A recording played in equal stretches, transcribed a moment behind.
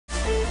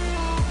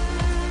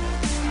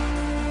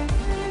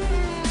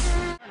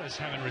Mariners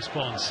have in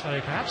response.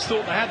 They perhaps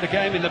thought they had the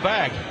game in the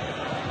bag.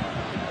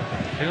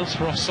 Fields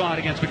for offside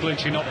against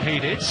McGlinchey, not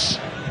heeded.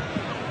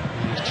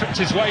 He's tripped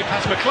his way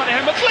past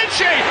McGlinchey.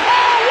 McGlinchey!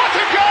 Oh, what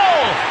a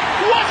goal!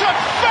 What a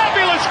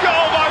fabulous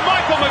goal by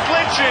Michael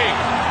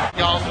McGlinchey!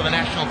 Goal for the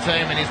national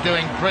team, and he's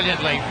doing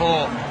brilliantly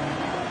for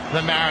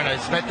the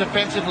Mariners. But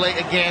defensively,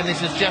 again,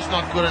 this is just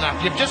not good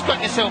enough. You've just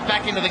got yourself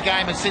back into the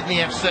game at Sydney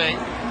FC.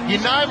 You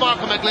know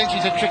Michael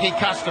McGlinchey's a tricky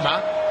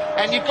customer,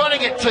 and you've got to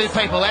get two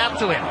people out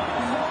to him.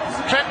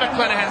 Trent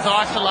McClenahan's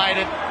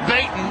isolated,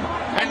 beaten,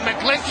 and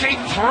McGlinchey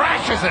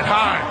thrashes it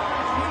home.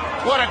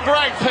 What a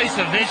great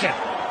piece of vision.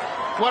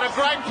 What a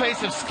great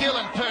piece of skill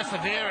and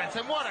perseverance,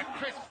 and what a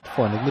crisp...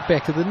 Finding the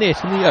back of the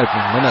net in the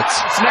opening minutes.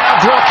 It's now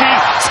Brocky,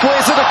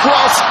 squares it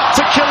across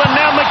to Killen,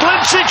 now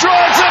McGlinchey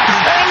drives it,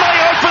 and they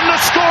open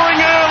the scoring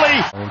early.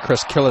 On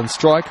Chris Killen's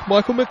strike,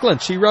 Michael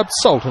McGlinchey rubbed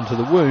salt into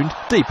the wound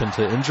deep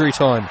into injury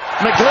time.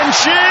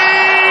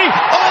 McGlinchey!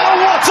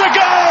 Oh, what a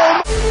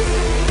goal!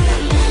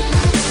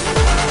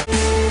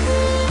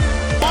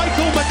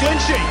 Michael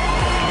McGlinchey!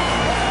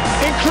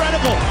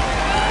 Incredible!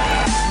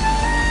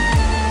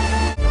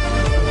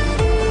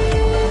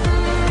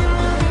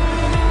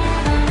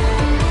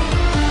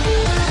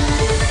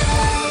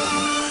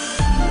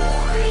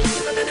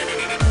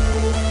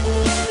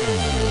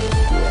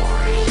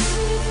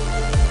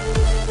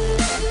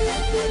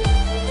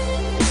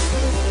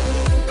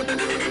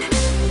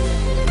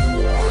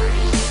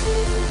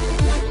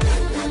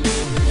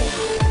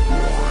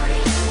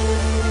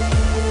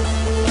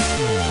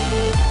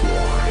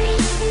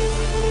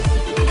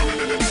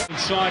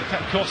 Inside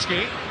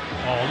Petkowski.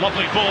 Oh,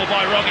 lovely ball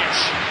by Rogic.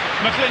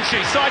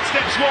 McGlinchey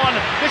sidesteps one.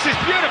 This is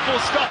beautiful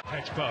stuff.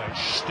 Bowick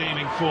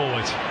steaming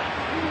forward.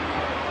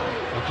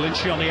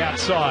 McGlinchey on the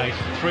outside.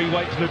 Three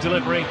wait for the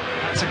delivery.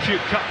 That's a cute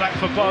cutback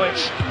for Bowick.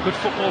 Good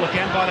football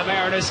again by the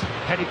Mariners.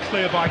 Headed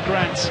clear by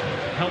Grant.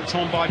 Helped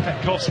on by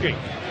Petkowski.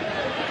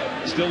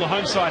 Still the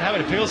home side have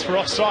it. Appeals for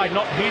offside.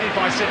 Not heeded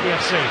by Sydney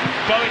FC.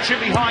 Bowick in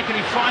behind. Can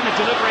he find the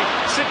delivery?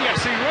 Sydney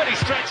FC really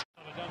stretched.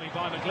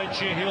 By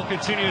McGlinchey, he'll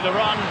continue the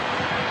run.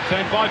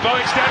 Then by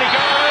Bowick, down he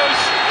goes.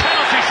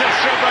 Penalty, says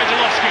Trevor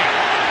Delosky.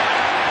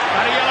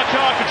 And a yellow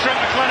card for Trent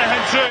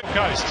McClenahan too.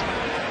 Coast.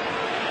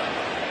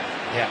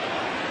 Yeah.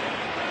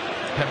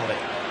 Penalty.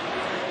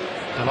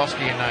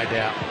 Delosky in no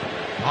doubt.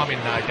 I'm in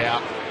no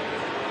doubt.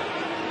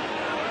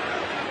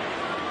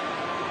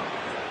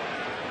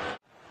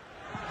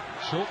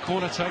 Short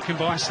corner taken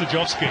by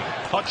Stajovski.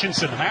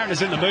 Hutchinson, the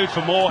Mariners in the mood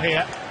for more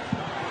here.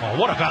 Oh,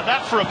 what about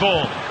that for a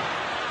ball?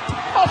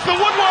 Off the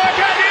woodwork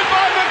and in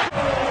by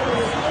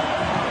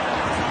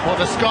Well,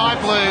 the Sky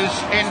Blues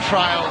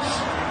entrails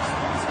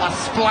are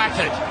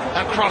splattered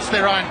across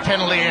their own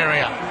penalty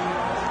area.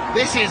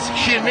 This is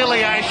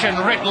humiliation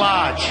writ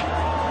large.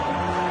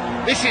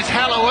 This is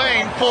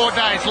Halloween 4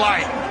 days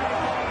late.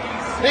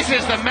 This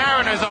is the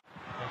Mariners.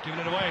 They've given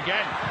it away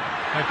again.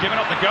 They've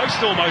given up the ghost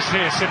almost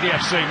here, Sydney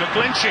FC.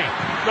 McGlinchey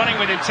running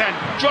with intent.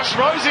 Josh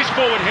Rose is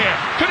forward here.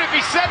 Could it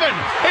be 7?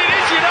 It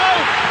is, you know.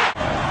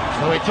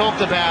 So we talked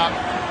about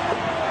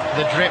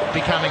the drip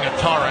becoming a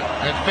torrent,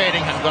 and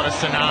Ferdinand got a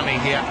tsunami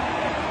here.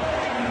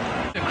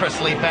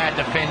 Ludicrously bad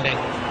defending.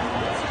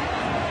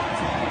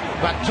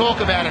 But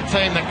talk about a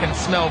team that can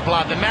smell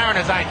blood. The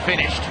Mariners ain't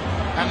finished,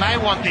 and they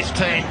want this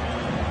team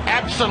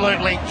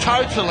absolutely,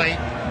 totally,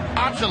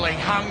 utterly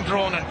hung,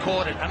 drawn and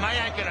quartered, and they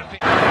ain't going to finish.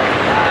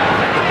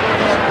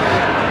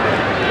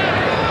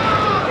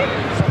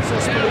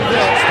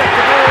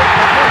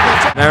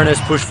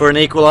 Mariners pushed for an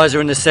equaliser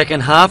in the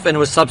second half, and it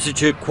was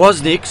substitute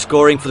Kwasnik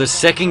scoring for the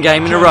second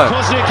game in a row.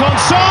 Kwasnik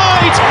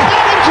onside!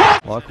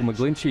 Michael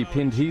McGlinchey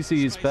pinned his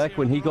ears back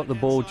when he got the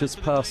ball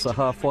just past the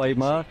halfway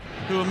mark.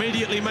 Who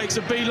immediately makes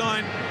a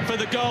beeline for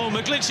the goal.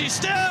 McGlinchey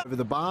still over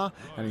the bar,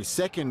 and his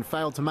second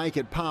failed to make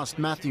it past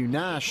Matthew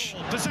Nash.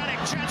 Chance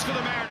for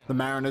the Mariners. The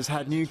Mariners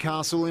had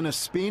Newcastle in a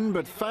spin,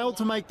 but failed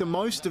to make the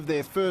most of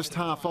their first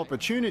half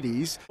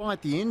opportunities.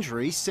 Despite the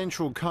injury,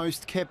 Central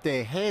Coast kept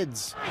their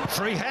heads.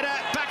 Free header,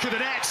 back of the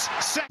net.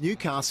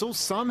 Newcastle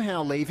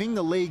somehow leaving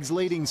the league's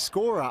leading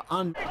scorer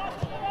Well,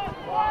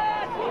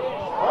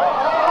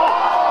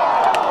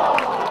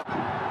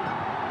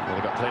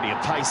 they've got plenty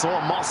of pace.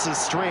 Oh, Moss is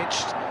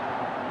stretched.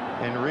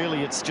 And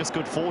really, it's just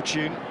good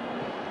fortune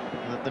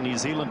that the New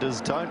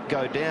Zealanders don't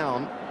go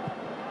down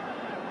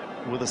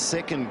with a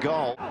second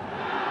goal.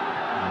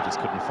 They just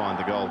couldn't find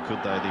the goal, could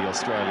they, the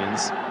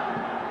Australians?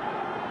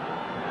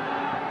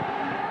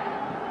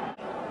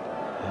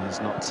 He's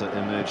not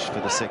emerged for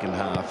the second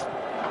half.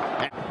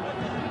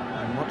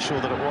 I'm not sure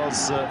that it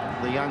was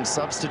the young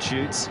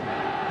substitutes.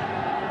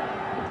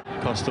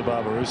 Costa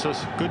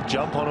Barbarouses, good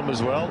jump on him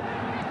as well.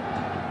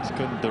 He's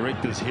couldn't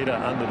direct his header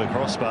under the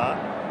crossbar.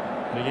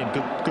 And again,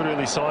 good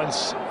early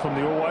signs from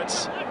the All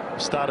Whites.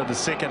 Started the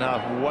second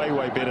half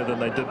way better than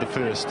they did the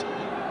first.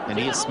 And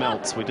here's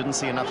Smelts. We didn't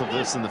see enough of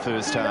this in the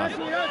first half.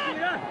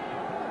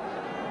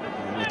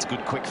 It's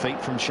good quick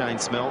feet from Shane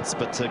Smelts,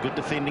 but good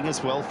defending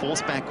as well.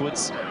 Forced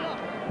backwards.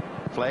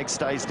 Flag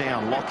stays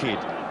down. Lockhead.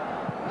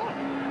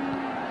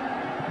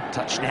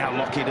 Touch now,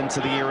 Lockhead into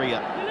the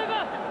area.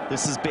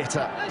 This is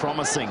better,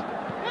 promising.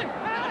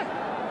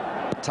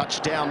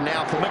 Touchdown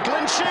now for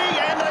McGlinchey,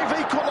 and they've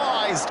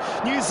equalised.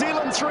 New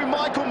Zealand through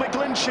Michael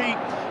McGlinchey,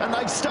 and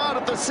they've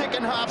started the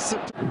second half.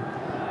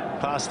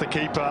 Past the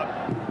keeper.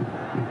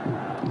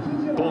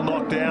 Ball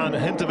knocked down, a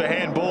hint of a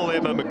handball there,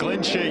 but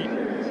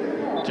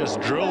McGlinchey just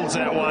drills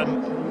that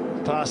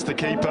one past the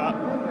keeper.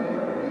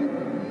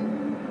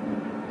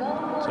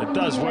 So it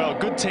does well,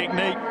 good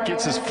technique,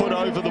 gets his foot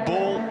over the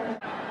ball.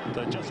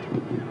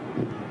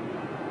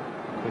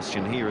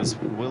 Question here is,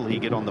 will he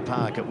get on the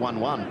park at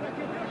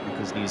 1-1?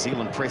 Because New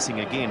Zealand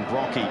pressing again.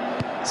 Brocky,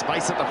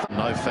 space at the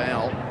no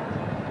foul.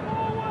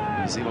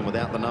 New Zealand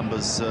without the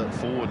numbers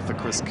forward for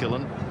Chris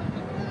Killen.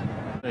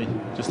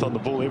 Just on the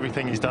ball,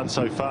 everything he's done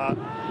so far,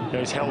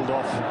 he's held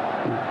off.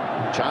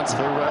 Chance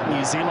for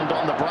New Zealand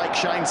on the break.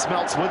 Shane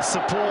Smelts with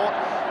support.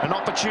 An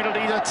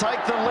opportunity to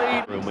take the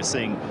lead. And we're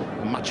seeing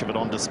much of it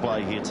on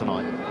display here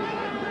tonight.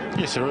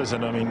 Yes, there is,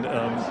 and I mean,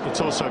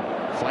 it's also...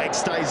 Flag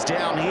stays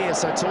down here,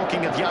 so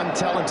talking of young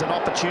talent and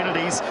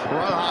opportunities,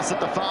 Rojas at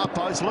the far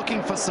post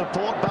looking for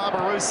support.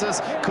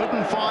 Barbarouses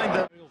couldn't find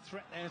the... Real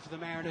threat there for the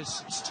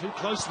Mariners. It's too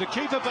close to the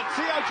keeper, but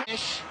Theo...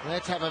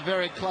 Let's have a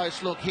very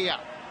close look here.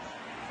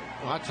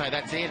 Well, I'd say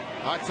that's it.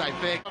 I'd say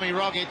fair. Tommy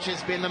Rogic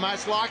has been the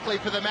most likely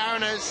for the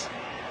Mariners.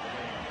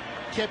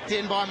 Kept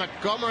in by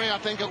Montgomery, I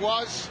think it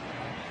was.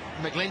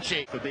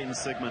 McGlinchey. For Ben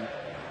Sigmund.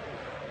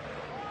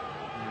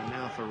 And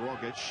now for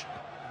Rogic.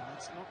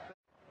 That's not